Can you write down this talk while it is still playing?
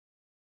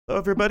Hello,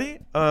 everybody.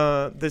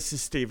 This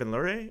is Stephen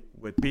Lurie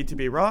with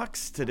B2B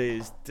Rocks. Today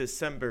is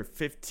December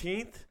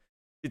 15th.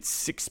 It's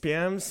 6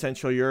 p.m.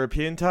 Central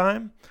European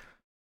time.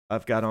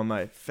 I've got on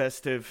my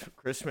festive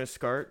Christmas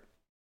scarf,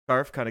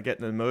 kind of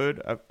getting in the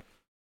mood. I'm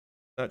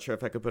not sure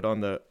if I could put on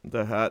the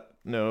hat.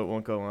 No, it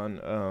won't go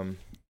on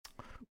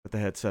with the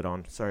headset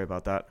on. Sorry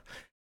about that.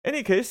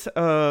 Any case,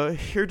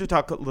 here to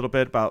talk a little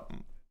bit about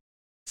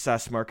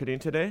SaaS marketing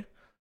today.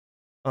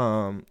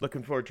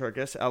 Looking forward to our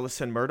guest,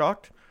 Allison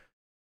Murdoch.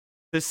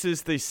 This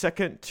is the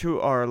second to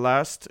our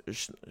last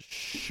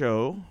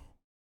show.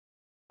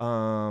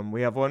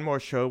 We have one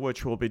more show,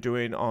 which we'll be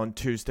doing on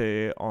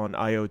Tuesday on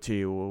IoT,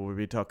 where we'll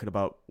be talking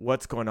about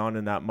what's going on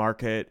in that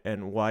market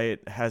and why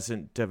it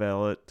hasn't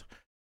developed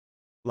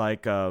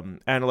like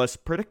analysts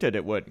predicted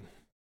it would.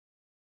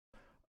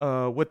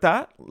 With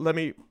that, let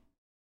me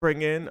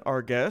bring in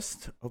our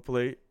guest.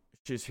 Hopefully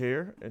she's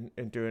here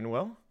and doing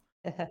well.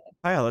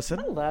 Hi, Allison.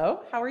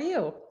 Hello, how are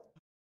you?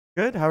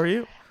 Good. How are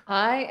you?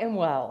 I am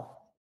well.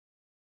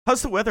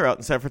 How's the weather out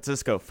in San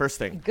Francisco? First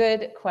thing.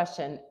 Good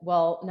question.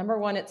 Well, number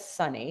one, it's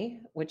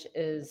sunny, which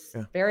is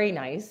Yeah. very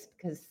nice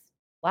because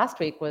last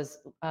week was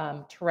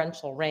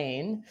torrential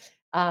rain.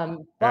 Yeah.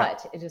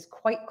 But it is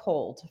quite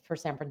cold for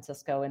San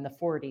Francisco in the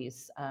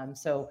 40s.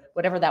 So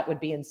whatever that would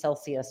be in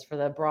Celsius for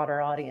the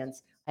broader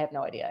audience, I have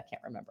no idea. I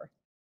can't remember.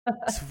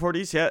 It's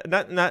 40s, yeah.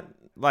 Not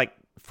like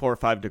 4 or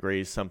 5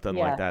 degrees, something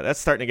like Yeah, that. That's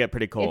starting to get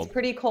pretty it's cold.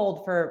 pretty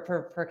cold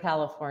for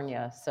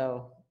California.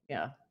 So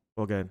yeah.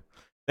 Well, good.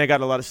 They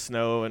got a lot of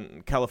snow,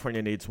 and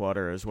California needs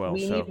water as well.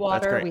 We So need that's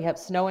water. great. We have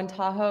snow in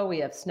Tahoe. We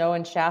have snow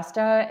in Shasta,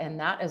 and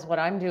that is what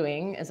I'm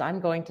doing. Is I'm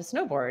going to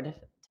snowboard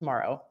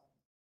tomorrow.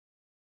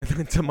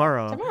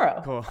 Tomorrow.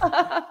 Tomorrow. Cool.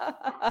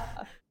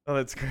 Oh,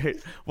 that's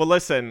great. Well,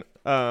 listen,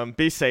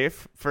 be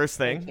safe first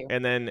Thank thing, you.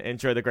 and then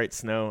enjoy the great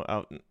snow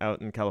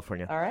out in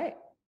California. All right.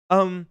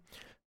 Um,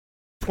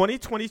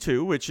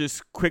 2022, which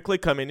is quickly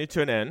coming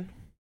into an end.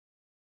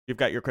 You've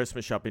got your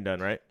Christmas shopping done,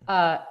 right?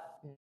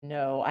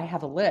 No, I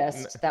have a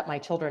list that my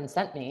children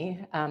sent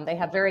me. They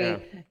have Yeah.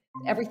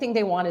 everything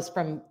they want is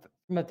from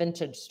a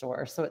vintage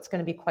store, so it's going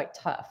to be quite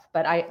tough.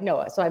 But I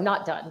no, so I'm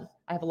not done.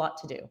 I have a lot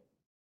to do.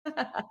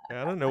 Yeah,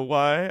 I don't know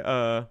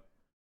why.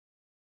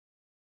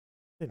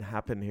 Didn't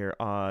happen here.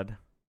 Odd.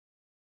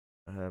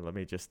 Let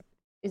me just.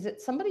 Is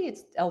it somebody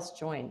else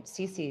joined?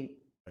 Cece.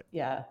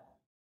 Yeah.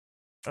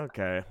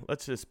 Okay,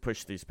 let's just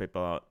push these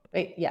people out.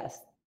 Wait.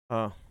 Yes.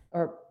 Uh,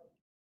 Or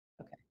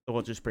okay.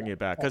 we'll just bring you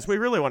back because Thanks. we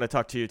really want to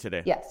talk to you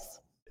today. Yes.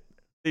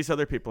 These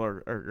other people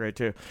are great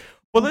too.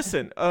 Well,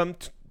 listen,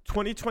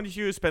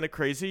 2022 has been a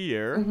crazy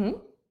year. Mm-hmm.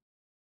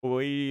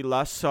 We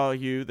last saw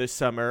you this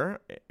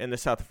summer in the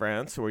south of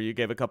France, where you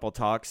gave a couple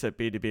talks at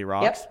B2B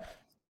Rocks. Yep.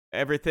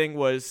 Everything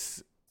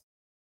was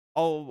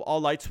all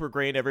lights were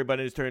green.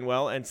 Everybody was doing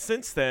well, and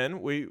since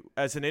then, we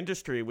as an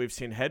industry we've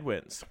seen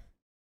headwinds.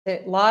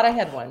 A lot of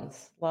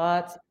headwinds.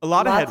 Lots. A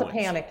lot of Lots of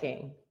headwinds.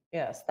 panicking.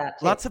 Yes, that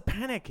too. Lots of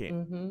panicking.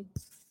 Mm-hmm.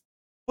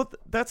 Well,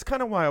 that's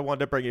kind of why I wanted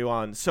to bring you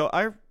on. So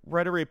I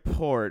read a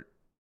report.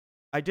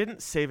 I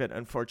didn't save it,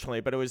 unfortunately,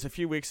 but it was a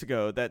few weeks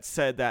ago that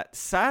said that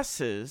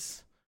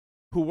SaaSes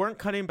who weren't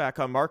cutting back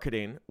on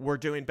marketing were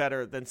doing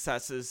better than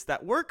SaaSes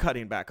that were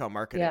cutting back on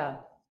marketing. Yeah.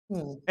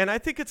 Hmm. And I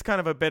think it's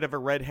kind of a bit of a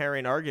red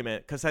herring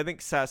argument because I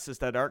think SaaSes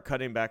that aren't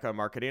cutting back on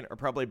marketing are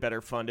probably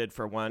better funded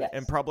for one and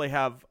Yes. probably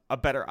have a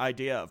better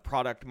idea of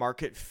product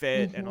market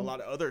fit and a Mm-hmm. lot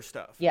of other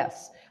stuff.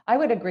 Yes, I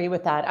would agree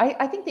with that.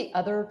 I think the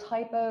other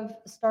type of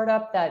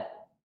startup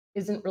that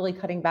isn't really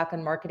cutting back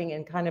on marketing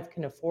and kind of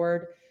can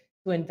afford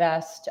to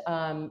invest,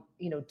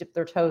 dip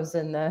their toes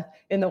in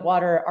the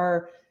water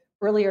are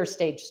earlier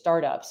stage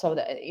startups. So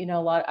that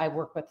I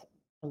work with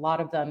a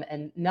lot of them,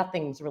 and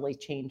nothing's really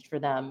changed for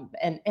them.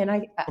 And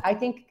I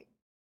think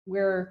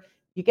where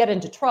you get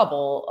into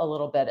trouble a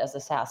little bit as a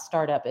SaaS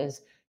startup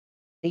is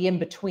the in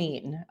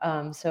between.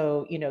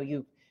 So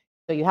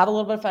you have a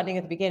little bit of funding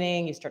at the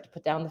beginning, you start to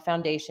put down the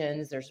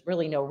foundations. There's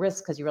really no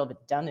risk because you really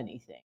haven't done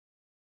anything.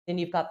 Then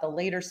you've got the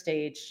later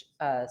stage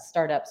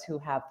startups who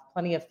have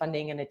plenty of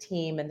funding and a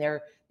team, and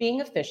they're being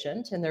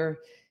efficient and they're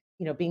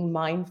being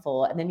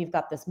mindful. And then you've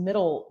got this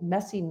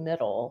messy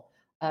middle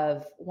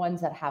of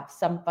ones that have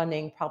some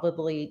funding,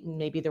 probably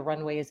maybe the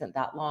runway isn't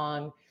that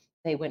long.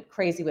 They went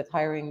crazy with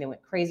hiring, they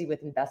went crazy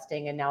with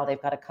investing, and now they've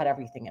got to cut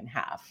everything in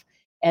half.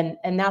 And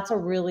that's a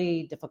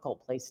really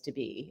difficult place to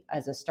be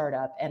as a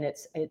startup. And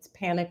it's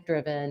panic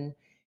driven.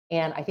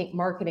 And I think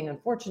marketing,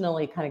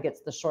 unfortunately, kind of gets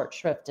the short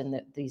shrift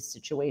in these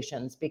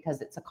situations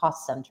because it's a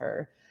cost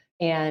center.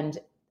 And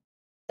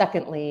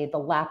secondly, the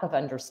lack of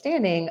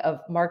understanding of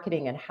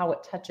marketing and how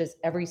it touches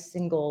every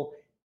single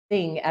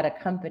thing at a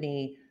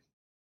company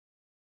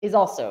is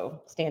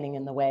also standing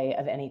in the way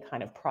of any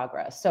kind of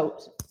progress. So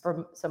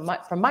from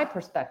my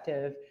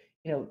perspective,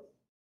 you know,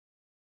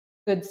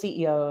 good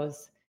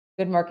CEOs,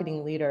 good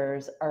marketing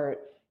leaders are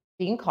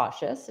being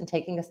cautious and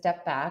taking a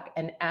step back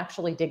and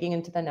actually digging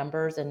into the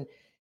numbers and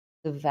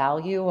the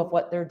value of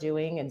what they're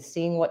doing and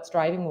seeing what's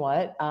driving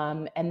what,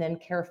 and then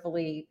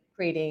carefully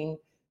creating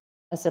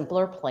a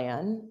simpler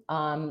plan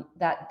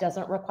that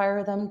doesn't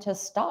require them to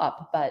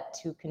stop, but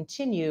to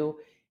continue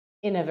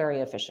in a very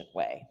efficient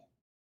way.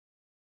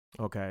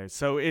 Okay.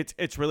 So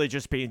it's really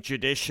just being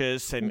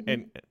judicious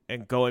and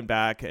Hmm. going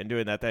back and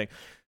doing that thing.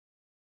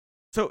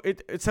 So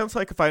it sounds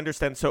like, if I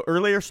understand, so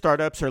earlier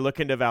startups are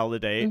looking to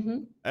validate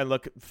Hmm. and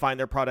find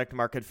their product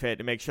market fit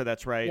and make sure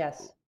that's right.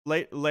 Yes.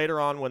 Later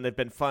on, when they've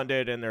been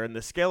funded and they're in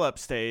the scale up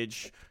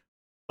stage,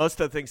 most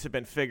of the things have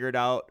been figured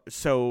out.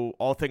 So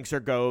all things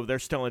are go. They're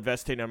still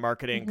investing in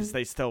marketing because Hmm.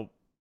 they still.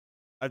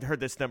 I've heard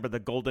this number, the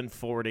golden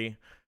 40.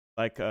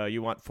 Like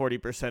you want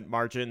 40%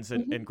 margins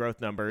and Hmm.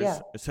 growth numbers.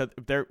 Yeah. So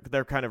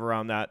they're kind of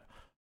around that.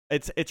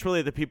 It's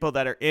really the people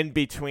that are in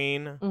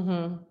between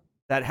Hmm.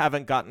 that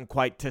haven't gotten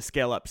quite to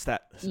scale up stats.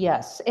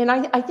 Yes. And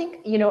I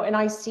think, and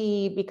I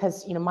see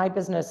because, my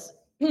business,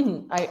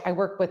 I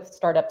work with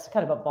startups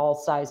kind of of all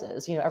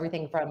sizes,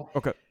 everything from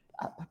Okay.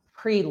 uh,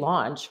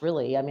 pre-launch,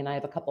 really. I mean, I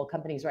have a couple of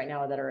companies right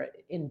now that are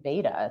in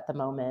beta at the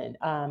moment,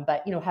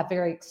 but, have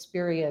very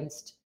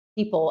experienced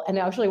people. And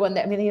actually when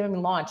they, I mean, they haven't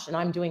even launched and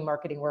I'm doing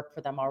marketing work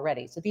for them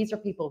already. So these are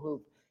people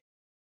who've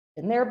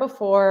been there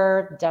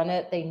before, done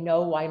it. They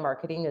know why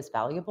marketing is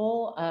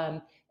valuable.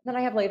 Then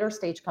I have later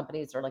stage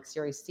companies that are like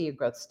Series C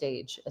growth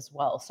stage as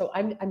well. So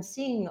I'm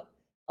seeing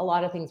a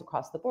lot of things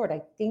across the board. I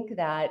think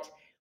that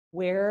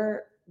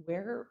where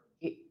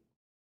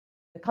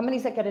the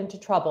companies that get into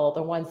trouble,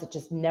 the ones that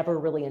just never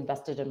really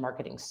invested in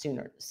marketing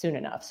soon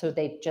enough. So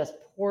they just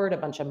poured a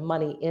bunch of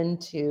money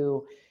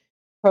into Mhm.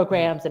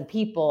 programs and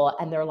people,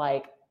 and they're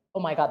like, oh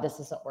my god, this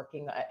isn't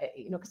working.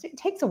 Because it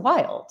takes a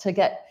while to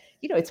get.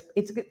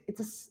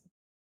 It's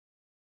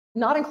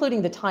not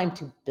including the time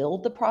to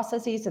build the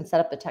processes and set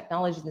up the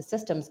technologies and the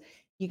systems.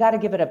 You got to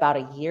give it about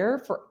a year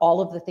for all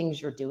of the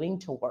things you're doing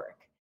to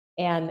work.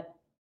 And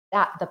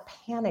that the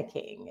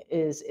panicking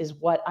is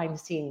what I'm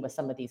seeing with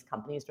some of these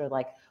companies. They're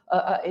like,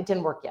 it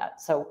didn't work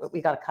yet, so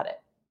we got to cut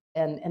it.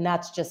 And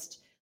that's just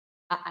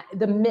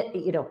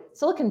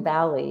Silicon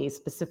Valley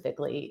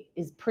specifically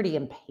is pretty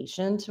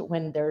impatient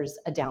when there's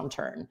a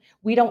downturn.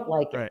 We don't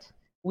like Right. it.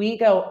 We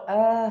go,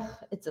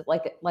 it's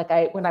like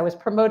I when I was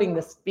promoting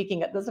this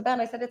speaking at this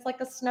event, I said it's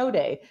like a snow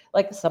day.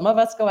 Like some of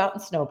us go out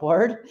and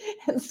snowboard,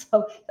 and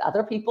so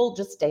other people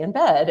just stay in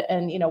bed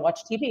and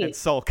watch And TV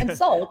sulk. and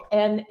sulk.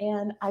 And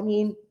I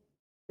mean,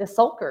 the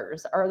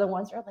sulkers are the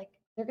ones that are like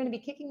they're going to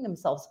be kicking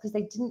themselves because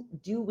they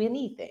didn't do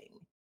anything.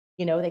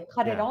 They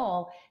cut it Yeah.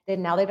 all.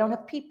 Then now they don't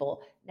have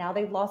people. Now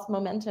they've lost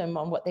momentum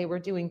on what they were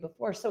doing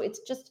before. So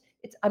it's.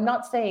 I'm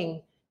not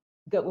saying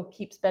go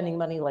keep spending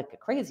money like a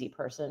crazy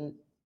person.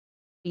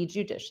 Be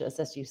judicious,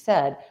 as you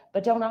said,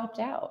 but don't opt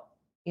out.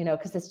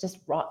 Because it's just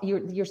wrong.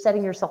 You're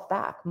setting yourself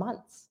back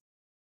months.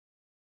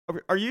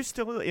 Are you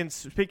still in?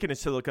 Speaking of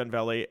Silicon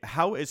Valley,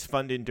 how is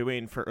funding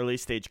doing for early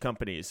stage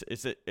companies?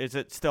 Is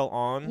it still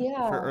on for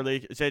Yeah.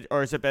 early?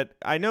 Or is it been?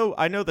 I know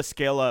the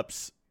scale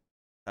ups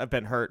have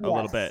been hurt a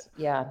little bit. Yes,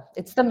 yeah,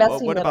 it's the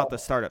messy What about the middle.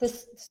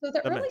 startups? So the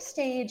The early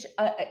stage,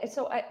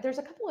 there's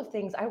a couple of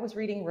things I was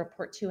reading a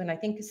report too, and I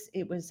think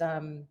it was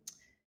from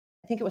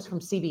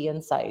CB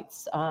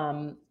Insights,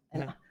 and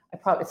Mhm. I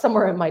probably it's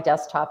somewhere in my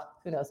desktop,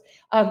 who knows?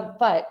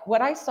 But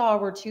what I saw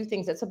were two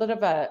things. It's a bit of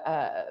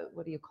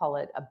what do you call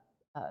it? A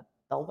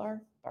bell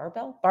bar.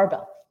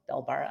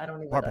 I don't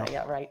even know. Barbell.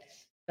 Yeah, right.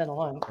 It's been a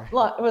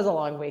Right. it was a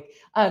long week.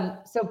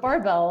 So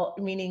barbell,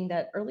 meaning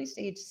that early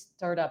stage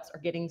startups are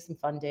getting some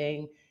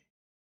funding.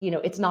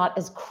 It's not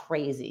as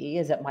crazy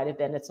as it might have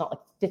been. It's not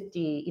like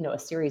 50, a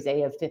series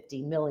A of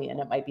 50 million.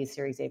 It might be a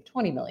series A of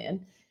 20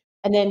 million.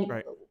 And then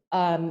Right.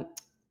 um,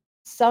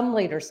 some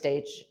later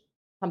stage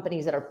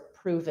companies that are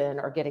proven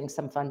are getting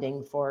some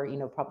funding for,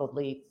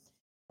 probably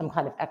some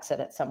kind of exit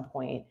at some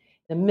point.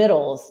 The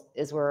middles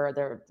is where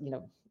their,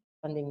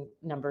 funding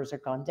numbers are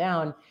gone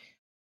down.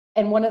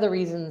 And one of the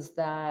reasons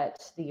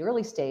that the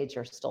early stage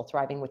are still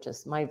thriving, which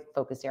is my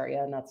focus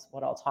area, and that's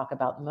what I'll talk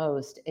about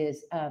most,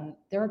 is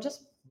there are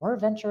just more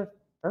venture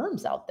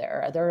firms out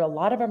there. There are a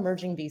lot of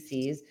emerging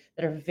VCs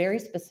that are very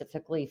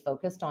specifically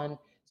focused on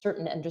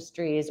certain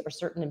industries or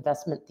certain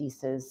investment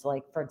theses.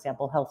 Like, for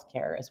example,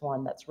 healthcare is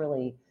one that's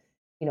really,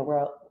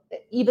 where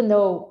even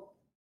though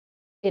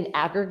in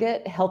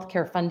aggregate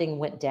healthcare funding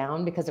went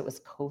down because it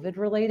was COVID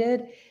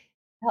related,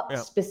 Yeah.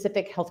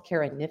 specific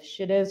healthcare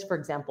initiatives, for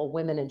example,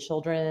 women and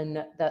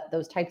children, that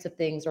those types of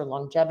things, or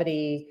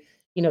longevity,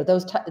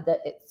 that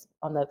it's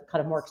on the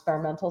kind of more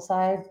experimental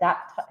side.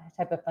 That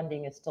type of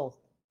funding is still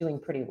doing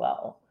pretty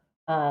well.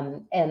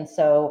 And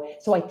so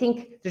I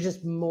think there's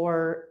just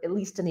more, at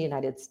least in the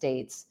United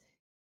States,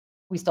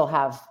 we still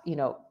have,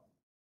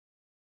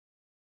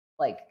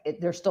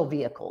 there's still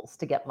vehicles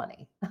to get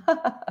money.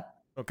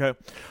 Okay.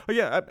 Oh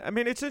yeah. I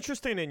mean, it's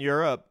interesting in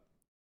Europe.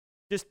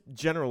 Just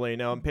generally,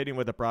 now I'm painting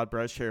with a broad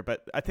brush here,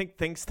 but I think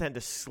things tend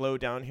to slow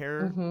down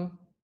here Hmm.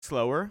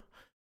 slower.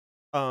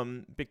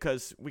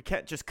 Because we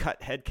can't just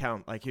cut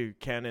headcount like you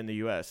can in the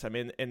U.S. I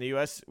mean, in the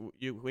U.S.,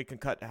 we can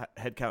cut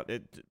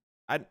headcount.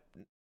 I Now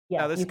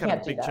Yeah, this is you kind of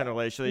a can't do big that. No,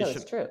 it's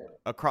generalization true.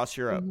 across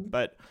Europe, Hmm.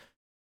 but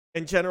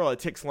in general, it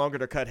takes longer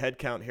to cut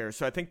headcount here.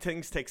 So I think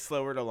things take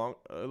slower to long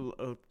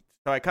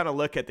So I kind of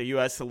look at the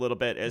U.S. a little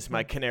bit as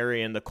my Mhm.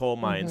 canary in the coal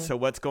mine. Mhm. So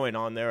what's going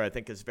on there, I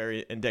think, is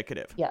very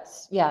indicative.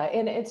 Yes, yeah,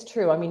 and it's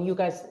true. I mean, you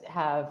guys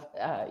have,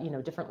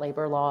 different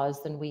labor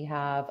laws than we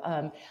have.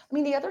 I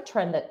mean, the other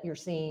trend that you're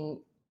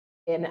seeing,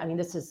 and I mean,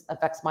 this is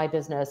affects my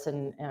business,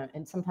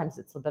 and sometimes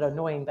it's a bit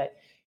annoying, but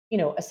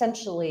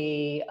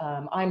essentially,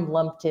 I'm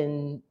lumped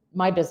in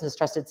my business,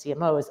 Trusted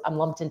CMOs. I'm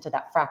lumped into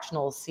that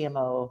fractional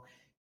CMO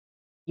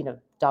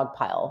dog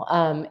pile.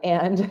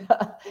 And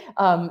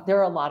there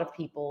are a lot of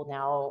people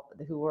now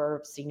who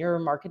are senior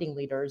marketing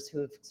leaders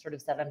who have sort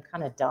of said, I'm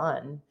kind of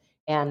done.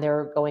 And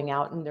they're going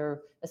out and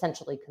they're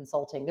essentially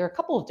consulting. There are a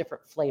couple of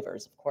different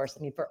flavors, of course.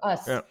 I mean, for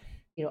us, Yeah.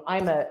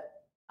 I'm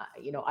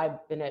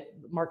I've been a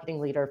marketing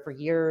leader for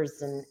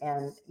years, and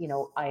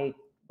I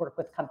work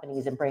with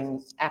companies and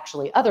bring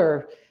actually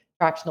other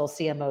fractional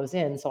CMOs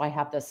in. So I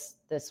have this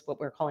what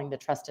we're calling the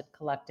Trusted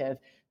Collective,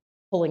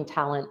 pulling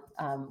talent,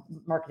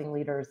 marketing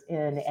leaders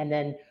in, and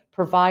then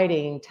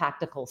providing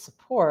tactical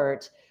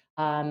support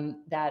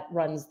that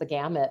runs the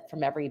gamut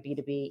from every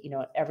B2B,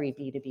 every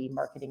B2B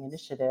marketing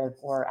initiative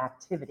or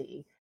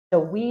activity. So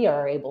we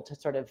are able to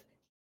sort of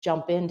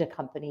jump into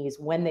companies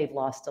when they've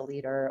lost a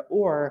leader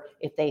or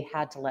if they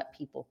had to let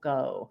people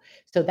go.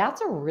 So that's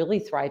a really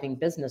thriving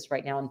business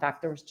right now. In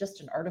fact, there was just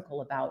an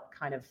article about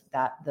kind of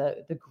that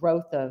the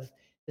growth of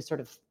the sort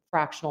of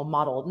fractional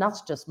model.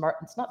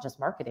 It's not just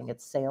marketing,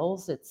 it's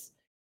sales, it's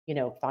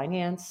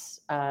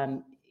finance.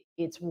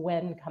 It's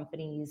when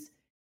companies,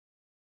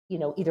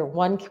 either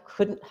one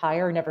couldn't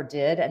hire, never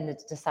did, and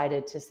it's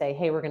decided to say,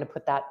 hey, we're going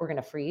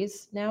to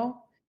freeze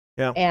now.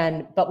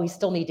 Yeah. But we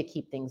still need to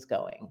keep things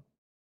going.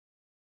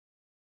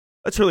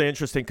 That's really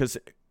interesting because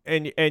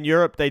in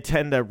Europe they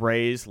tend to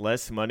raise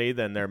less money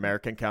than their Mhm.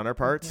 American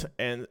counterparts,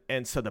 Mhm.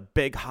 and so the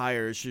big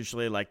hires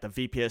usually like the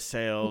VP of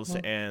sales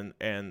Mhm.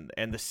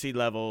 and the C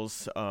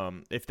levels,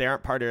 if they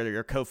aren't part of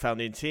your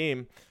co-founding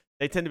team,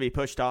 they tend to be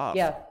pushed off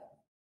Yeah.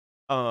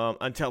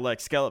 until like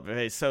scale up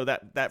phase. So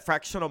that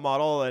fractional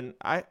model, and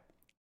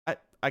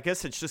I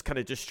guess it's just kind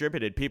of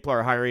distributed. People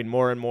are hiring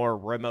more and more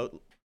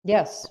remote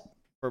Yes.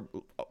 for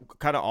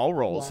kind of all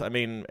roles. Yeah. I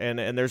mean,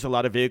 and there's a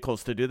lot of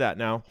vehicles to do that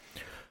now.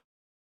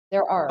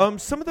 There are.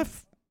 Some of the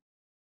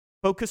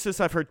focuses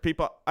I've heard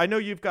people. I know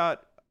you've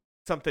got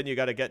something you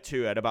got to get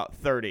to at about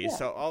 30, Yeah.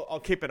 so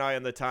I'll keep an eye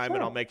on the time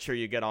and I'll Sure. make sure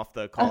you get off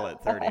the call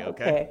at 30.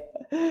 Okay.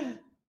 Okay.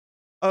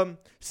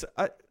 So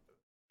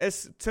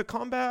as to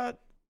combat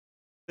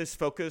this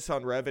focus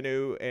on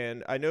revenue,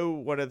 and I know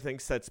one of the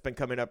things that's been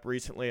coming up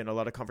recently in a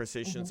lot of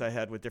conversations Mhm. I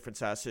had with different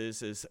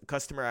SaaSes is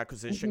customer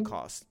acquisition Mhm.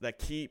 costs that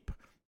keep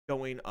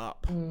going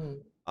up,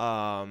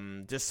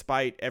 Mm.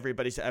 despite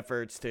everybody's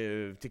efforts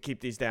to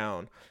keep these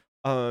down.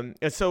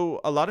 And so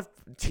a lot of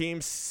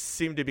teams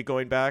seem to be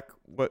going back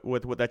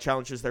with the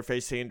challenges they're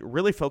facing,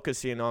 really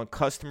focusing on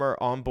customer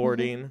Mhm.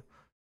 onboarding,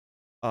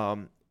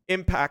 um,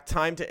 impact,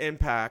 time to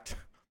impact,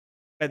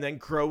 and then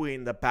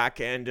growing the back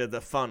end of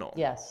the funnel.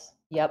 Yes.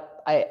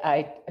 Yep.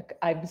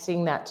 I'm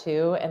seeing that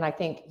too, and I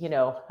think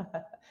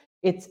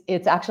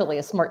it's actually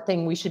a smart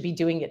thing. We should be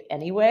doing it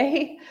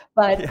anyway,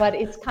 Yeah, but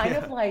it's kind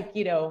of yeah, like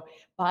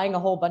buying a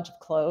whole bunch of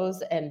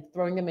clothes and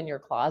throwing them in your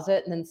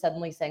closet, and then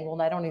suddenly saying,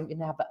 "Well, I don't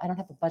have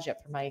a budget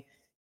for my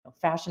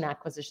fashion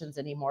acquisitions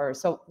anymore.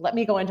 So let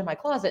me go into my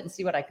closet and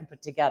see what I can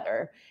put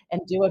together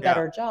and do a yeah,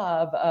 better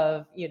job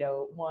of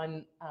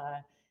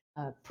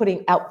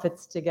putting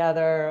outfits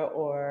together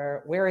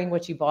or wearing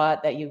what you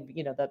bought that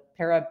the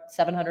pair of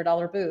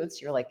 $700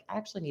 boots, you're like, I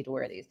actually need to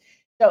wear these.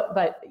 So,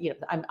 but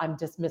I'm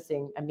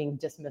being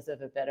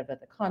dismissive a bit about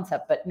the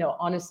concept, but no,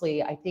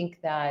 honestly, I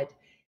think that,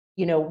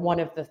 one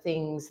of the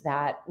things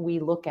that we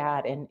look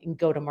at in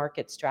go to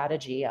market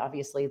strategy,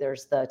 obviously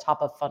there's the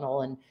top of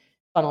funnel and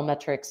funnel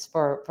metrics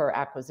for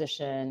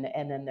acquisition,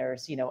 and then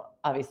there's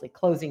obviously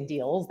closing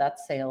deals,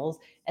 that's sales,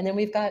 and then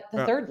we've got the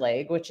yeah, third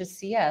leg, which is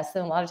CS.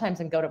 And a lot of times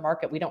in go to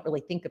market we don't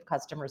really think of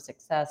customer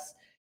success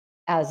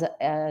as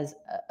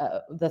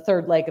the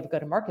third leg of go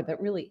to market, but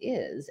really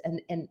is.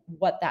 And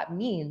what that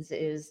means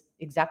is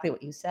exactly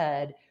what you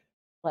said.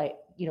 Like,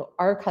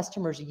 are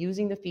customers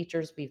using the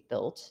features we've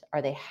built?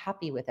 Are they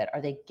happy with it?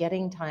 Are they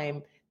getting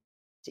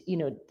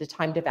the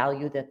time to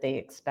value that they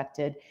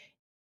expected?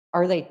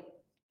 Are they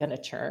gonna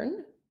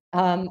churn?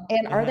 And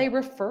are hmm they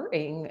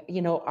referring,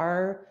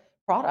 our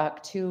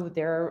product to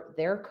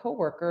their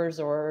coworkers,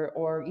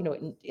 or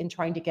in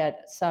trying to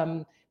get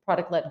some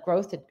product-led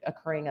growth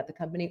occurring at the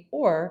company,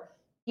 or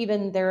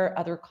even their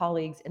other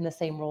colleagues in the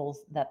same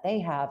roles that they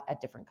have at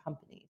different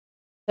companies.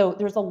 So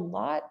there's a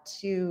lot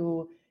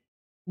to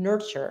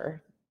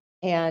nurture.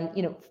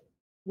 And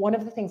one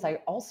of the things I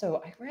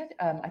read,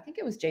 I think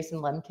it was Jason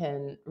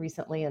Lemkin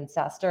recently in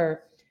SaaStr,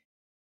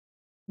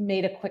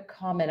 made a quick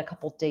comment a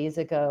couple days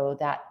ago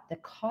that the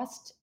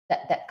cost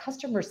that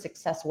customer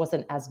success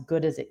wasn't as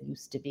good as it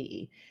used to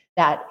be.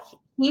 That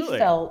he really,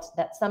 felt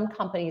that some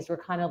companies were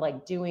kind of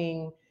like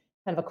doing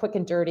kind of a quick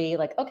and dirty,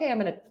 like, okay, I'm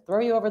going to throw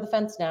you over the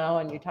fence now,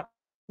 and you talk to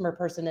a customer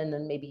person, and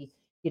then maybe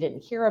you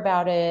didn't hear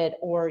about it,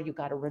 or you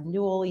got a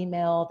renewal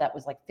email that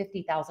was like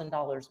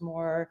 $50,000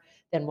 more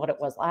than what it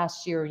was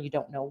last year, and you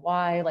don't know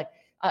why. Like,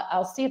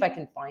 I'll see if I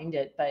can find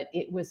it, but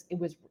it was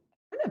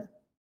kind of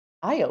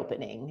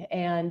eye-opening,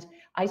 and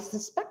I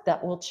suspect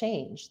that will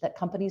change, that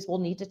companies will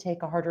need to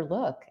take a harder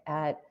look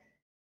at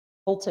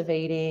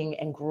cultivating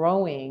and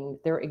growing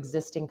their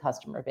existing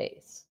customer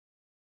base.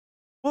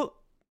 Well,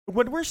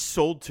 when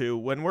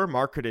we're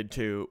marketed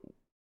to,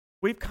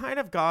 we've kind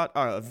of got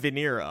a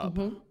veneer up.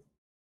 Mhm,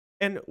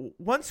 And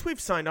once we've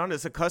signed on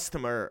as a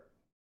customer,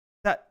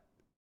 that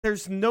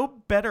there's no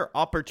better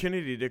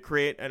opportunity to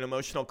create an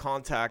emotional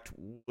contact,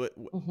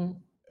 mhm,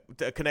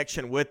 a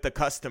connection with the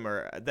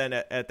customer than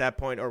at that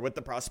point, or with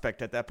the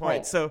prospect at that point.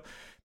 right. So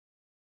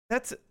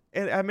that's,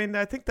 and I mean,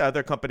 I think the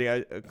other company,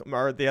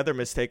 or the other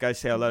mistake I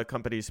say a lot of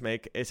companies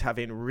make is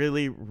having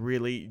really,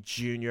 really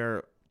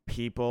junior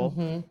people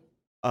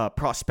Mhm,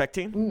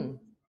 prospecting mm.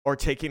 or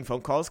taking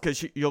phone calls,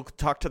 because you'll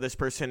talk to this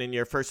person and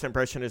your first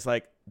impression is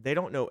like they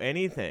don't know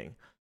anything.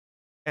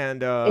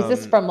 And Is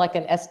this from, like,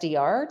 an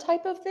SDR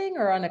type of thing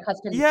or on a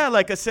customer yeah,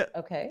 like success? a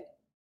Okay.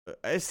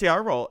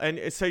 SDR role.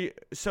 And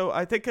so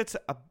I think it's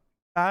a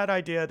bad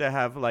idea to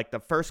have like the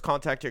first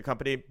contact your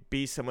company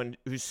be someone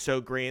who's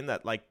so green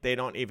that like they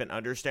don't even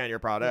understand your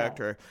Yeah. product,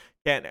 or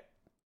can't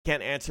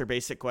can't answer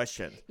basic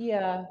questions.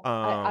 Yeah,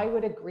 I Um,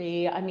 would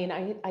agree. I mean,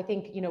 I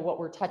think, what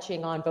we're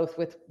touching on both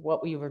with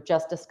what we were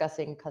just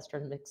discussing,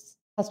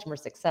 customer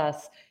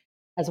success,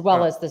 as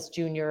well uh, as this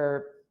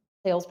junior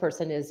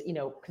salesperson is,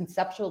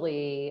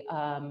 conceptually,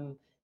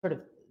 sort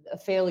of a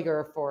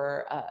failure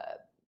for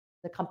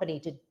the company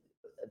to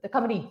the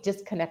company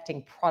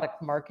disconnecting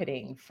product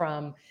marketing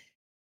from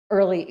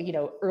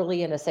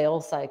early in a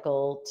sales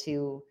cycle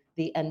to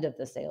the end of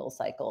the sales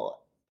cycle.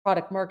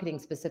 Product marketing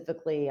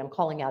specifically, I'm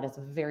calling out, is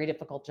a very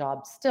difficult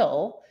job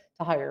still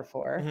to hire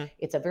for. mhm.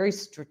 It's a very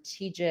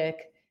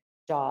strategic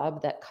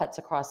job that cuts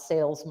across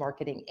sales,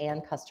 marketing,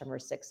 and customer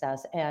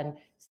success, and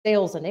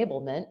sales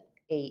enablement,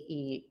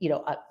 AE,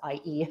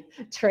 i.e.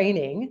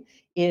 training,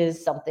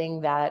 is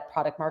something that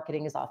product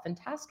marketing is often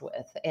tasked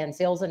with. And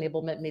sales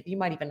enablement, maybe you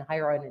might even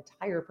hire an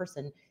entire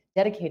person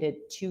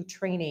dedicated to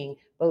training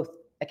both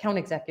account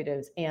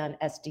executives and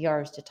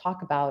SDRs to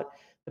talk about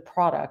the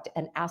product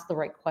and ask the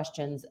right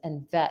questions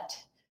and vet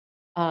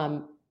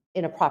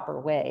in a proper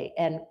way.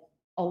 And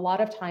a lot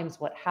of times,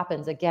 what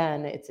happens,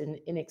 again, it's an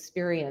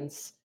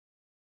inexperience.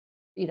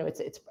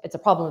 It's a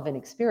problem of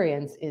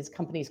inexperience. Is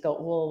companies go,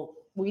 well,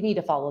 we need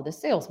to follow the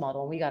sales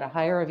model, and we got to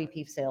hire a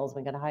VP of sales,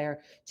 we got to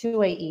hire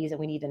two AEs, and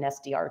we need an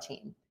SDR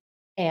team.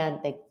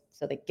 And they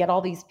get all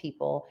these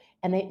people,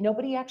 and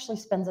nobody actually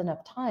spends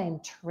enough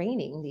time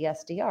training the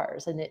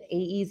SDRs, and the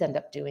AEs end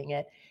up doing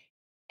it.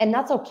 And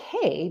that's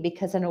okay,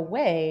 because in a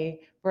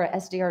way, for a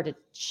SDR to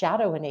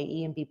shadow an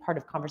AE and be part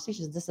of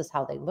conversations, this is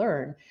how they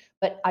learn.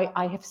 But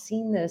I have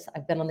seen this.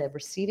 I've been on the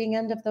receiving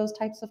end of those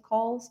types of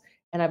calls,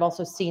 and I've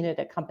also seen it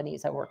at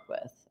companies I work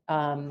with.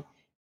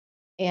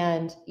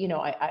 And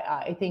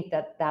I think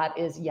that that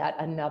is yet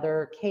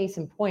another case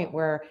in point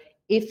where,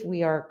 if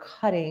we are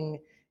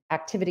cutting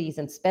activities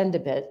and spend a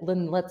bit,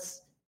 then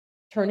let's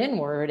turn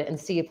inward and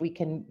see if we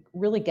can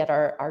really get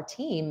our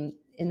team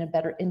in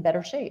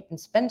better shape, and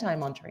spend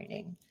time on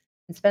training,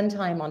 and spend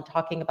time on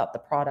talking about the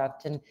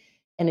product, and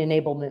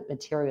enablement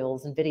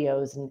materials and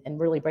videos, and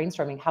really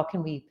brainstorming how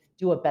can we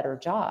do a better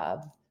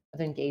job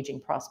of engaging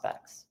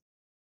prospects.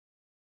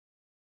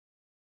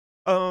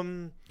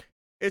 um,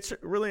 it's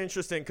really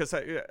interesting because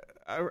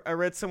I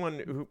read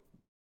someone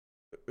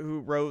who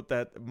wrote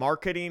that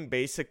marketing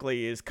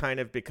basically is kind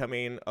of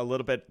becoming a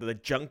little bit the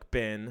junk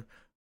bin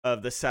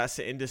of the SaaS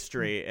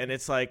industry. And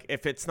it's like,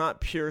 if it's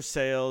not pure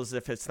sales,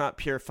 if it's not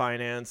pure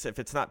finance, if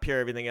it's not pure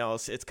everything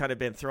else, it's kind of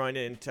been thrown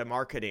into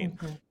marketing.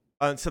 Mhm.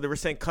 And so they were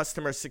saying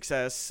customer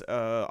success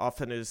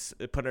often is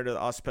put under the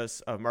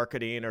auspice of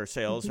marketing or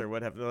sales Mhm. or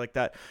whatever like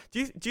that. Do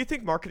you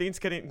think marketing's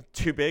getting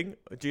too big?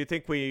 Do you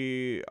think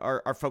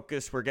our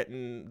focus, we're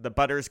getting, the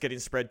butter's getting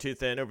spread too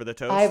thin over the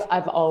I've toast?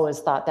 I've always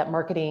thought that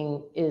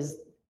marketing is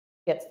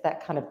gets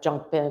that kind of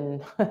junk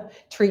bin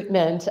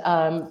treatment,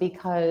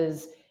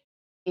 because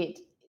it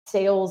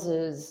sales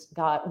has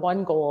got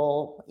one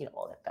goal,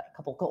 well, they've got a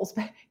couple goals,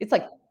 but it's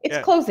like it's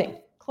Yeah,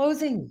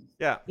 closing,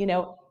 yeah,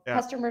 yeah,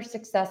 customer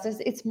success is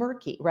it's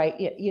murky, right?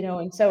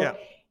 And so, yeah,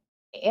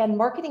 and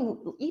marketing,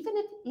 even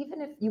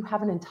if you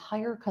have an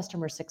entire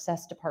customer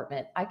success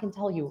department, I can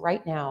tell you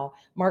right now,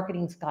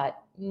 marketing's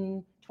got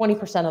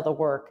 20% of the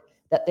work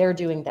that they're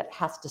doing that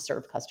has to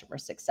serve customer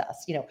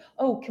success.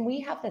 Oh, can we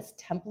have this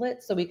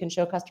template so we can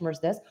show customers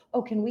this?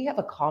 Oh, can we have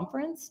a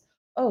conference?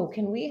 Oh,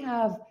 can we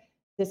have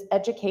this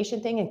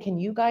education thing, and can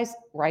you guys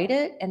write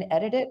it and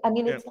edit it? I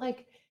mean, yeah. it's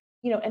like,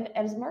 and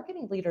as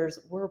marketing leaders,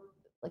 we're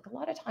like, a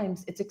lot of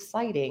times it's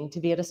exciting to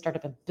be able to start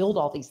up and build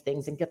all these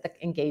things and get the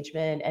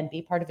engagement and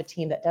be part of a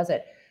team that does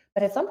it.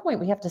 But at some point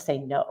we have to say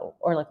no,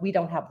 or like, we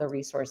don't have the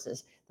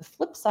resources. The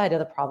flip side of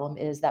the problem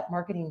is that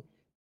marketing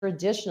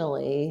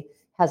traditionally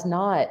has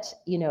not,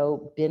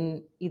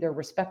 been either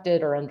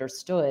respected or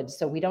understood.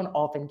 So we don't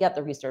often get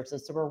the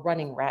resources. So we're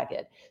running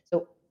ragged.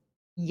 So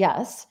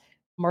yes,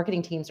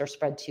 marketing teams are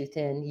spread too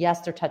thin.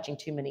 Yes, they're touching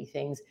too many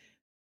things.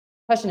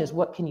 question is,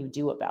 what can you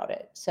do about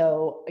it?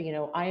 So,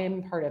 I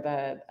am part of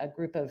a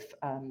group of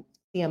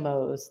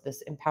CMOs,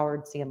 this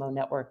empowered CMO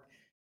network.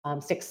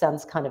 Six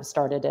Sense kind of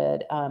started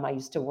it. I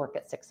used to work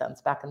at Six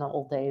Sense back in the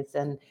old days,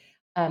 and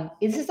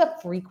this is a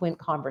frequent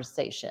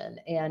conversation,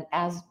 and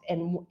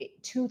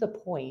to the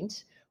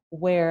point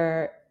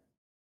where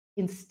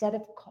instead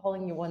of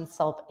calling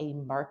oneself a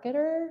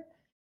marketer,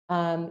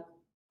 um,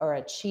 or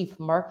a chief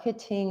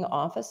marketing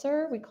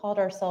officer, we called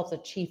ourselves a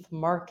chief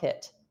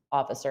market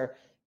officer.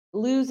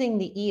 Losing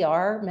the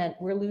ER meant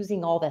we're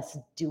losing all this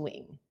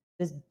doing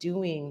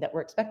that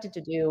we're expected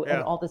to do, and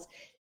Yeah. all this,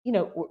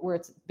 where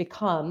it's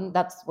become,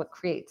 that's what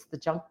creates the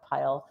junk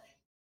pile.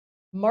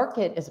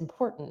 Market is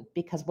important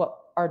because what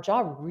our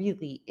job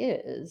really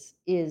is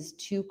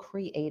to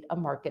create a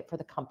market for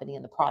the company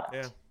and the Yeah.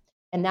 product.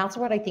 And that's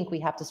what I think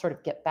we have to sort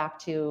of get back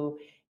to.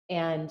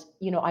 And,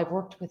 I've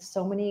worked with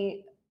so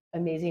many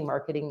amazing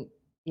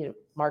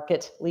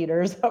market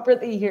leaders over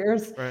the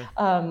years.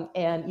 Right.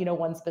 And,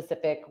 one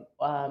specific,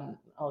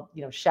 I'll,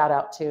 shout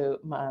out to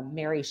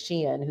Mary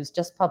Sheehan, who's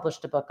just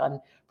published a book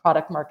on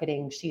product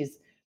marketing.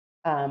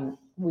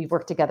 We've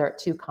worked together at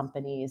two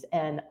companies,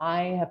 and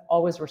I have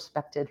always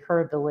respected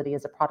her ability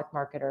as a product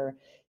marketer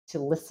to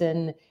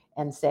listen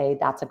and say,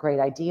 that's a great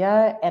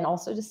idea, and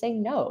also to say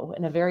no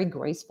in a very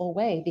graceful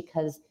way,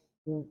 because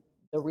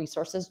the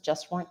resources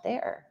just weren't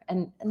there.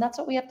 And that's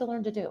what we have to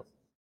learn to do.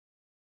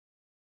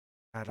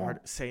 It's Yeah.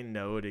 hard to say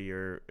no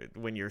to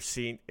when you're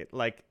seen,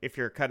 like if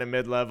you're kind of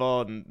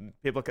mid-level and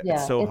it's Yeah.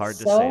 so It's hard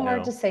to say so hard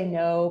no. to say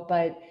no,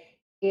 but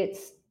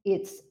it's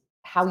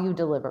how you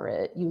deliver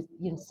it. You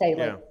say,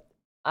 like, Yeah.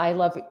 I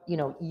love,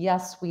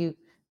 yes, we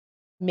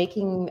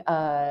making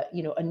a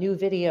new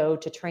video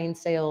to train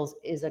sales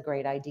is a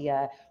great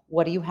idea.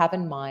 What do you have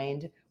in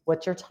mind?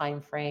 What's your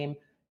time frame?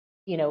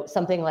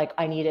 Something like,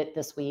 I need it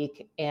this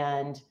week,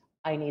 and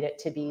I need it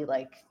to be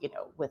like,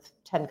 with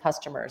 10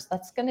 customers.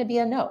 That's going to be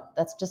a no.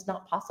 That's just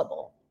not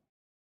possible.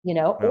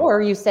 No.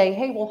 Or you say,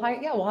 hey, we'll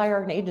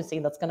hire an agency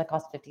that's going to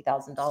cost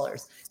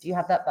 $50,000. Do you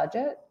have that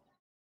budget?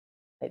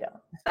 They don't.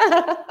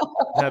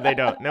 No, they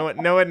don't.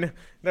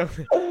 No.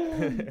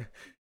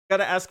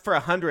 Gotta ask for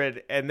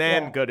 100 and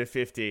then Yeah. go to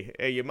 50.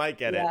 You might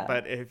get it, Yeah.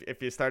 but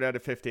if you start out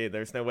at 50,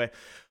 there's no way.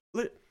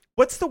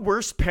 What's the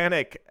worst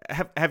panic?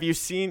 Have you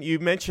seen? You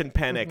mentioned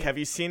panic. Mhm. Have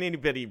you seen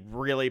anybody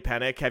really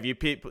panic? Have you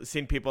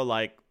seen people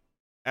like?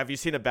 Have you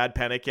seen a bad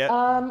panic yet?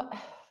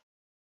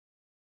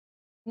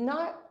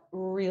 Not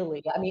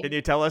really. I Can mean,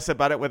 you tell us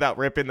about it without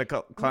ripping the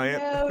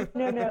client?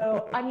 no, no,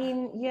 no. I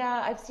mean,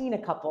 yeah, I've seen a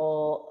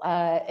couple,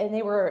 and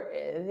they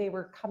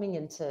were coming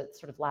into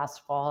sort of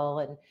last fall,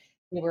 and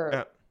they were.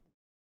 Yeah,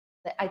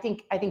 I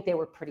think they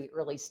were pretty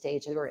early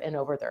stage. They were in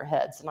over their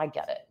heads, and I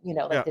get it. Like,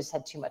 yeah, they just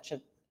had too much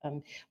of.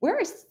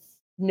 Where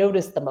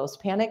noticed the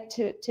most panic,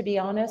 to be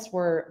honest,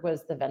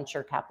 was the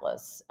venture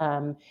capitalists.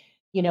 And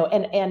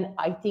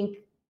I think,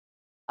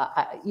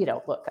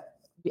 look,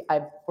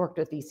 I've worked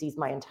with VCs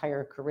my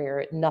entire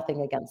career.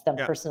 Nothing against them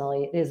yeah,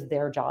 personally. It is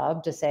their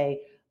job to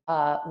say,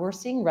 we're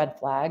seeing red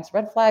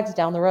flags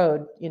down the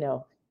road, yeah,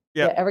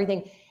 yeah,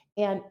 everything.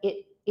 And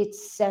it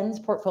sends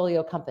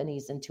portfolio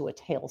companies into a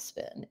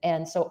tailspin.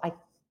 And so I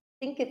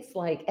think it's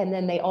like, and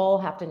then they all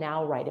have to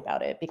now write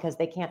about it, because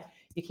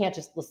you can't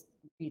just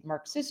read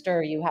Mark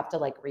Suster. You have to,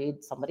 like,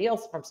 read somebody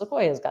else from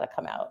Sequoia's got to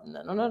come out, and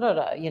then, no, no, no,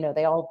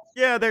 no,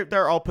 yeah.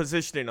 They're all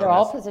positioning they're on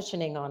all this.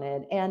 positioning on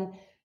it. And,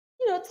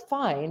 it's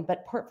fine,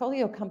 but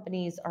portfolio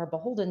companies are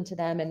beholden to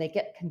them, and they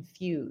get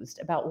confused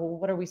about, well,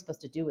 what are we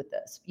supposed to do with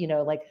this?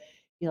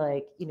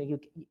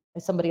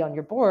 Somebody on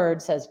your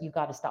board says, you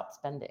got to stop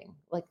spending.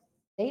 Like,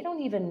 they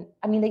don't even,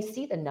 I mean, they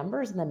see the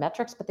numbers and the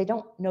metrics, but they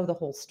don't know the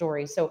whole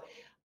story. So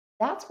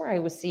that's where I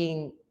was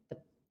seeing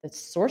the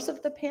source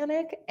of the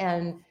panic,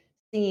 and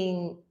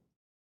seeing,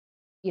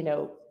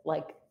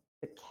 like,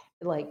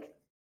 like,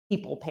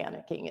 people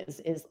panicking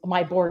is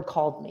my board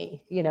called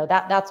me,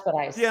 that's what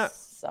I Yeah.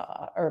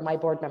 saw, or my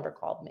board member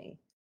called me.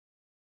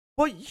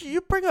 Well,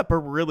 you bring up a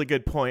really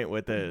good point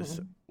with this.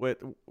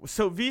 Mhm,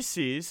 So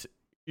VCs,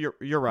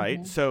 you're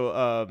right. mhm.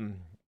 So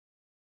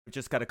we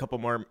just got a couple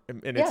more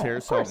minutes Yeah, here,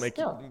 of so I'll course, make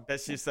no.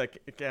 best use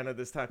like again of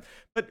this time.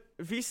 But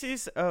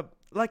VCs,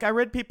 like I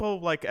read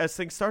people like as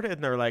things started,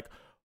 and they're like,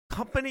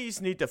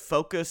 companies need to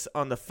focus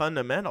on the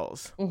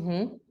fundamentals,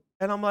 Mhm.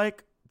 and I'm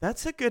like,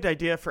 that's a good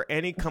idea for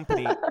any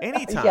company,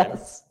 anytime.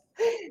 Yes.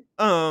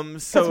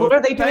 Because So what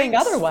are they doing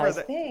thanks for otherwise?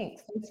 the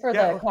Thanks. Thanks for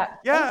yeah, the thanks,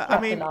 yeah. I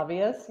Captain mean,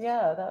 Obvious.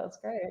 Yeah, that was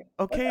great.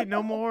 okay,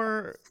 no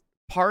more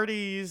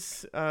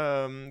parties,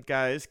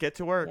 guys, get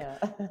to work.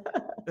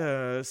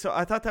 Yeah. So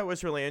I thought that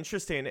was really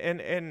interesting,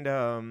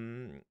 and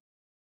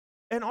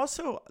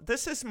also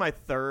this is my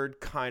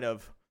third kind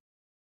of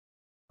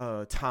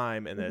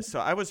time in this. Mhm. So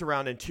I was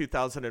around in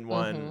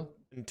 2001 Mhm.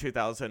 and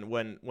 2000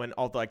 when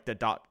all like the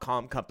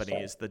 .com Sure.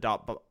 companies, the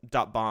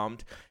dot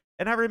bombed,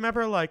 and I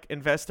remember like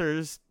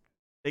investors,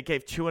 they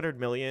gave 200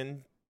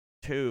 million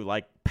to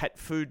like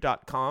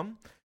petfood.com.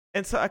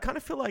 And so I kind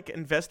of feel like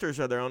investors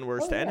are their own Oh,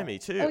 worst yeah. enemy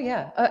Oh, too.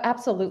 yeah.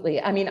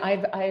 Absolutely. I mean,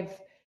 I've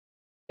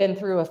been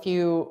through a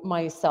few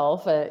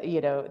myself,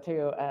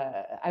 through,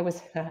 I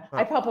was, I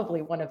Huh.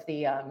 probably one of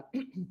the,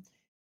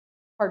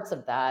 parts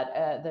of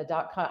that, the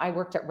dot com. I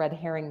worked at Red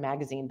Herring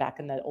magazine back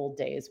in the old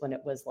days when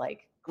it was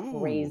like Ooh,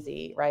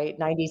 crazy, right?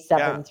 yeah,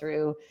 97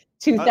 through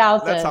that's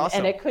 2000, and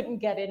awesome. it couldn't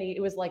get any.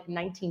 It was like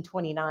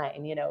 1929.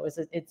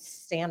 It's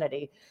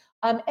sanity.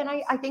 And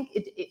I think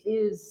it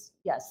is,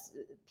 yes,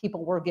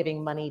 people were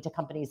giving money to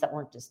companies that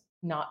weren't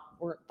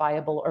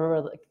viable,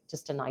 or like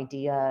just an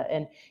idea,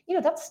 and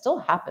that still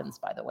happens.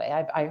 By the way,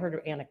 I heard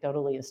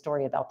anecdotally a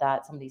story about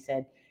that. Somebody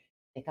said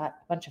they got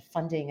a bunch of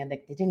funding and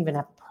they didn't even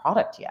have a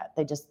product yet.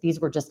 These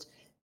were just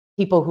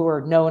people who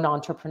are known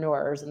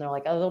entrepreneurs, and they're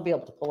like, oh, they'll be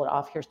able to pull it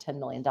off. Here's $10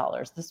 million.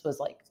 This was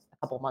like a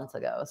couple months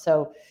ago.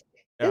 So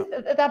Yeah,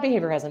 that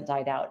behavior hasn't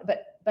died out.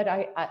 But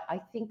I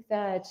think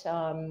that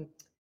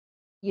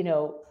you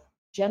know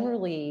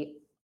generally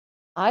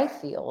I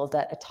feel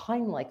that a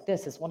time like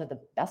this is one of the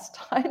best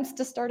times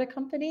to start a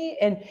company.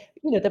 And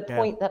the yeah.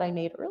 point that I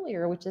made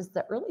earlier, which is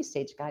the early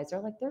stage guys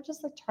are like, they're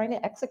just like trying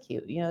to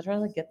execute,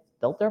 trying to get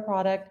build their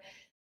product,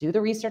 do the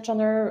research on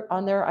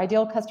their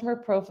ideal customer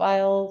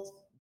profiles,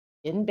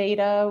 in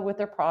beta with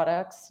their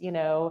products,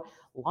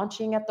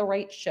 launching at the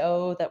right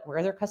show that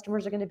where their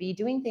customers are going to be,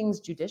 doing things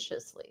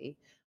judiciously.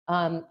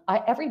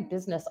 Every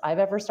business I've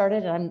ever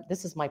started, and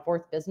this is my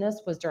fourth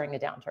business, was during a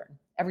downturn.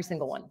 Every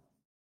single one.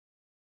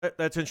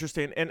 That's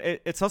interesting, and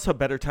it's also a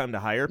better time to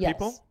hire Yes.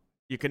 people.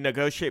 You can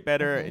negotiate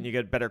better, and Hmm. you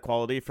get better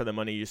quality for the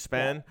money you Yeah.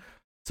 spend.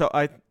 So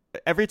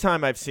every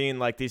time I've seen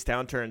like these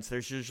downturns,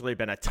 there's usually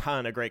been a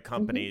ton of great Hmm.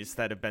 companies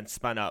that have been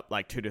spun up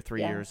like 2 to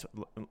 3 Yeah. years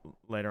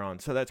later on.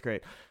 So that's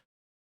great.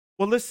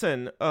 Well,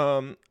 listen,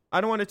 I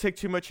don't want to take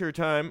too much of your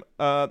time.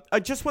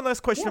 Just one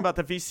last question Yeah. about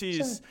the Sure.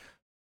 VCs.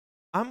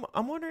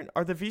 I'm wondering,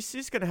 are the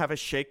VCs going to have a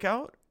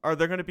shakeout? Are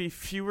there going to be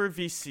fewer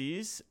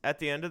VCs at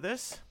the end of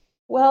this?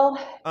 Well,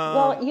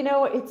 Um,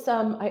 it's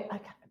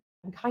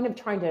I'm kind of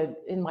trying to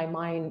in my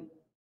mind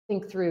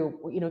think through.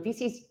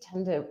 VCs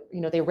tend to,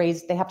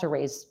 they have to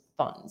raise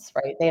funds,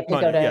 right? They have to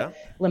go money, to yeah.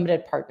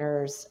 limited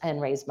partners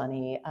and raise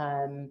money.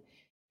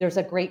 There's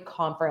a great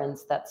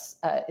conference that's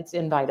it's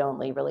invite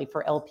only, really,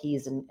 for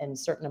LPs and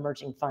certain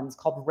emerging funds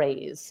called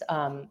Raise.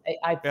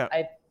 Yeah.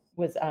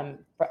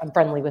 I'm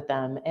friendly with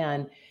them,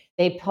 and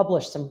they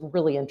published some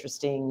really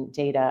interesting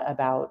data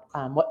about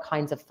what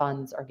kinds of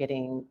funds are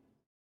getting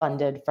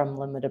funded from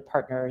limited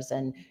partners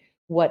and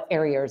what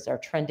areas are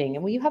trending.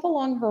 And when you have a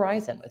long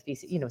horizon with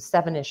VC,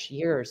 7-ish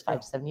years, Yeah.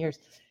 5 to 7 years.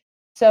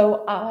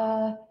 So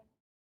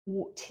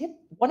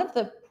one of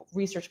the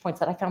research points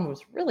that I found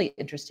was really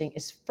interesting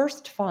is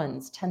first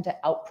funds tend to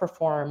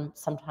outperform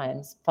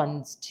sometimes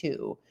funds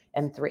 2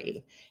 and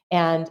 3.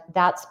 And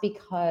that's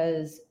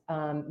because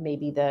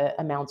maybe the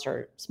amounts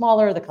are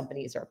smaller, the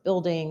companies are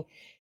building.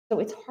 So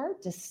it's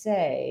hard to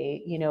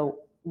say,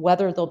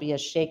 whether there'll be a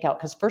shakeout,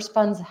 because first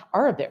funds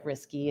are a bit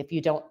risky if you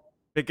don't.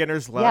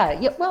 Beginner's luck. Yeah,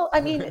 yeah. Well, I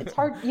mean, it's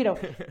hard, you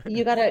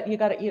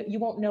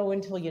won't know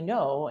until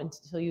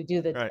until you do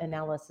the Right.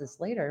 analysis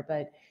later.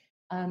 But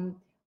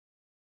um,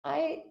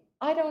 I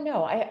don't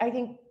know. I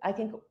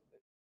think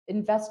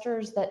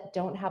investors that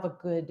don't have a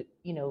good,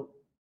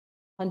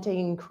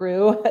 hunting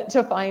crew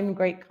to find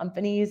great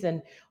companies,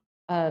 and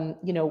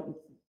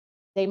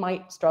they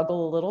might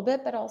struggle a little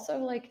bit, but also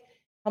like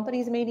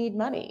companies may need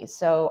money.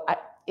 So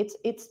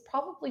it's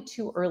probably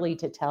too early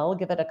to tell.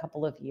 Give it a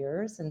couple of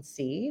years and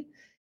see,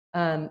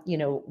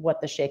 what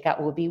the shakeout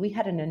will be. We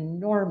had an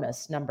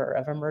enormous number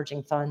of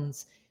emerging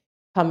funds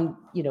come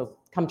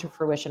to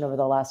fruition over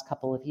the last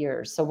couple of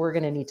years. So we're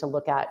going to need to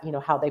look at,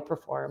 how they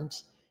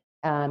performed.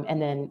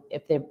 And then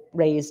if they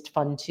raised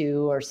fund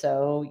 2 or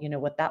so,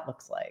 what that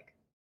looks like.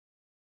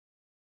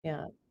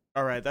 Yeah.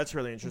 All right, that's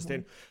really Hmm.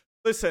 interesting.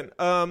 Listen,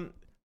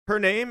 her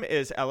name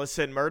is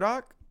Allison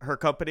Murdoch. Her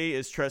company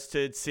is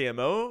Trusted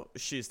CMO.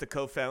 She's the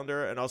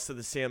co-founder and also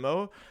the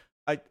CMO.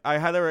 I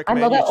highly I'm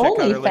recommend you the check out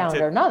only her LinkedIn.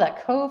 founder, not a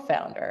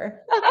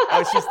co-founder.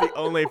 Oh, she's the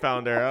only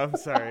founder. I'm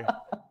sorry.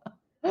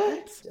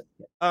 Oops. Just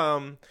kidding.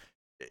 Um,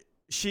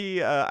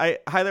 I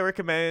highly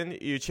recommend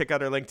you check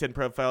out her LinkedIn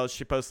profile.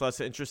 She posts lots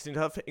of interesting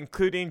stuff,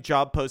 including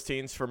job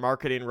postings for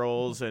marketing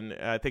roles, and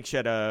I think she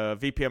had a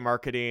VP of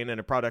marketing and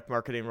a product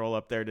marketing role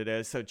up there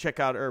today. So check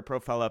out her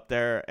profile up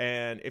there,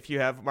 and if you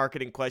have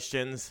marketing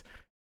questions,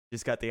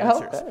 she's got the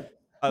Oh, answers. good.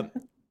 Um,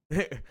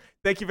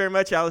 thank you very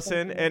much, Thank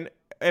Allison. you. And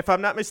if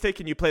I'm not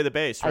mistaken, you play the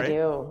bass, I right?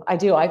 do. I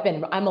do.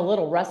 I'm a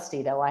little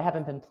rusty though. I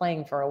haven't been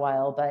playing for a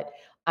while, but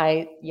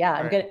yeah,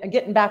 All right, I'm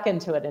getting back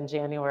into it in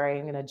January.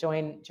 I'm going to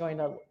join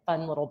a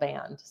fun little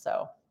band.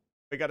 So,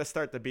 we got to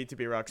start the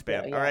B2B Rocks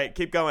yeah, band. All yeah. right,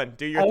 keep going.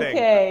 Do your thing.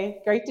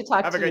 Okay. Great to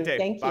talk Have a to great you. day.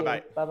 Thank Bye bye.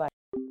 you.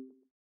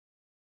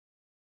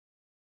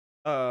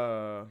 Bye-bye.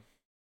 Uh,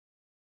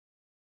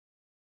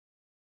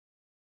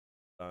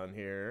 on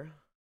here.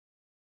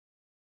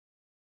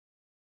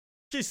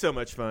 She's so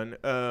much fun.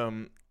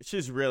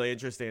 She's really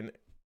interesting.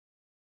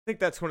 I think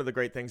that's one of the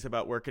great things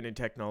about working in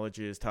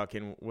technology is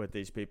talking with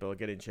these people,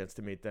 getting a chance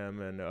to meet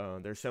them,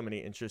 and there's so many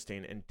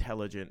interesting,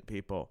 intelligent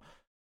people.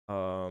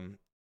 Um,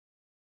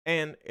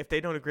 and if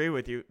they don't agree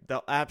with you,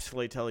 they'll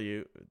absolutely tell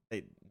you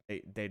they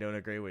they don't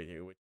agree with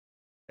you.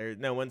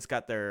 No one's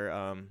got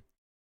their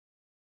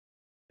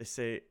they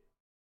say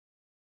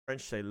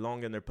French say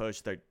long in their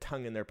poche, their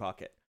tongue in their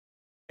pocket.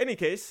 Any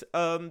case,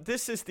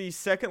 this is the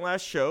second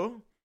last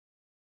show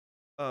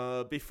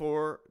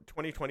before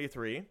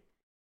 2023.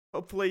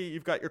 Hopefully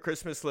you've got your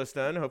Christmas list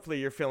done. Hopefully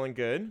you're feeling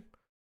good.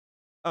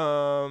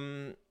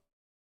 Our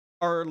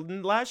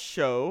last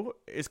show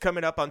is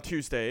coming up on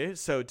Tuesday,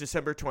 so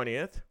December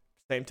 20th,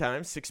 same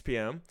time, 6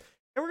 p.m.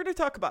 And we're going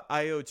to talk about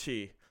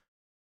IoT.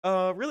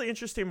 Really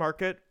interesting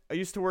market. I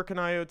used to work in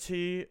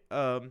IoT.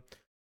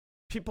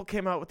 People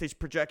came out with these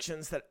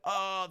projections that,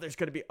 there's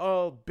going to be,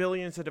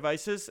 billions of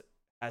devices.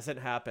 Hasn't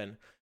happened.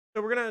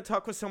 So we're going to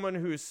talk with someone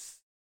who's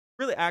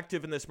really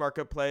active in this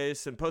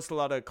marketplace and posts a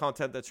lot of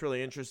content that's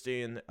really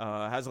interesting,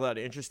 has a lot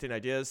of interesting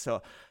ideas.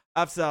 So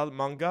Afzal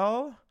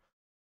Mangal.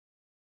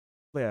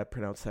 Hopefully I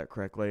pronounced that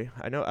correctly.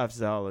 I know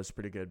Afzal is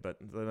pretty good, but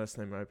the last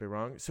name might be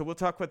wrong. So we'll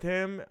talk with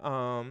him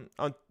on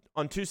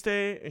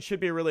Tuesday. It should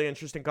be a really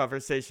interesting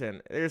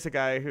conversation. There's a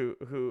guy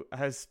who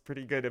has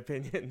pretty good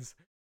opinions.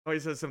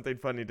 Always has something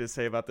funny to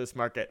say about this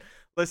market.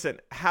 Listen,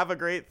 have a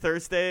great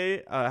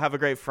Thursday, have a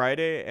great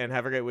Friday, and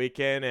have a great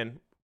weekend.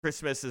 And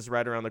Christmas is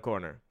right around the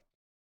corner.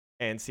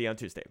 And see you on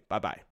Tuesday. Bye-bye.